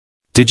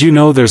Did you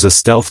know there's a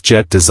stealth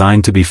jet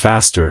designed to be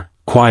faster,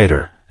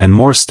 quieter, and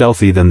more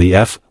stealthy than the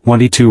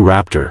F-22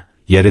 Raptor,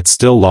 yet it's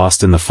still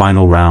lost in the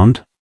final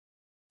round?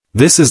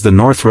 This is the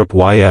Northrop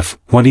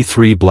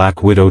YF-23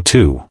 Black Widow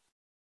II.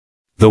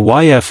 The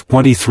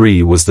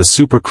YF-23 was the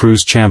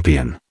Supercruise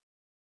champion.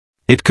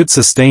 It could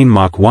sustain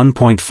Mach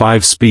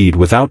 1.5 speed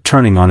without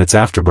turning on its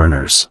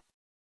afterburners.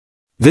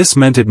 This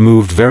meant it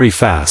moved very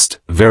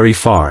fast, very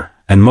far,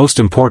 and most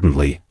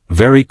importantly,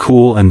 very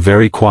cool and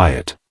very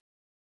quiet.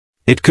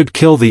 It could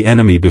kill the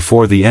enemy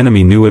before the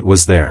enemy knew it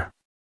was there.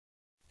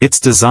 Its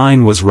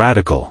design was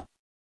radical.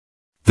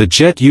 The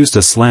jet used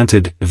a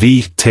slanted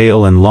V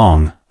tail and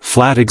long,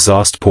 flat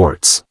exhaust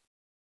ports.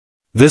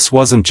 This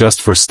wasn't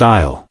just for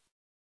style.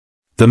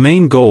 The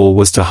main goal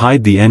was to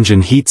hide the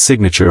engine heat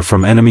signature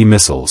from enemy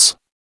missiles.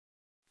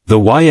 The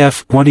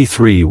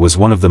YF-23 was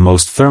one of the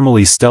most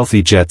thermally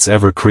stealthy jets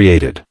ever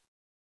created.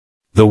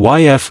 The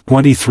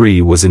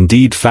YF-23 was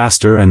indeed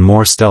faster and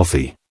more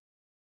stealthy.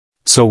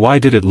 So why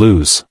did it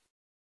lose?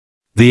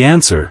 The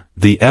answer,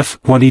 the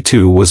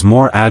F-22 was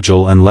more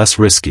agile and less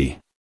risky.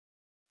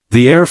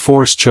 The Air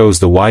Force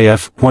chose the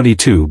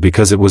YF-22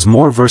 because it was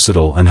more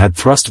versatile and had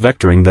thrust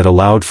vectoring that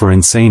allowed for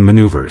insane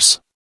maneuvers.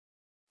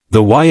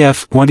 The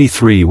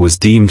YF-23 was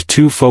deemed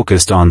too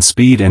focused on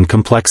speed and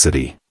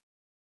complexity.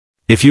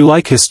 If you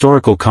like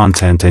historical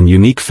content and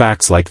unique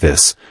facts like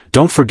this,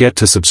 don't forget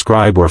to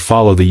subscribe or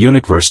follow the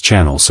Uniqueverse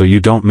channel so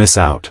you don't miss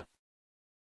out.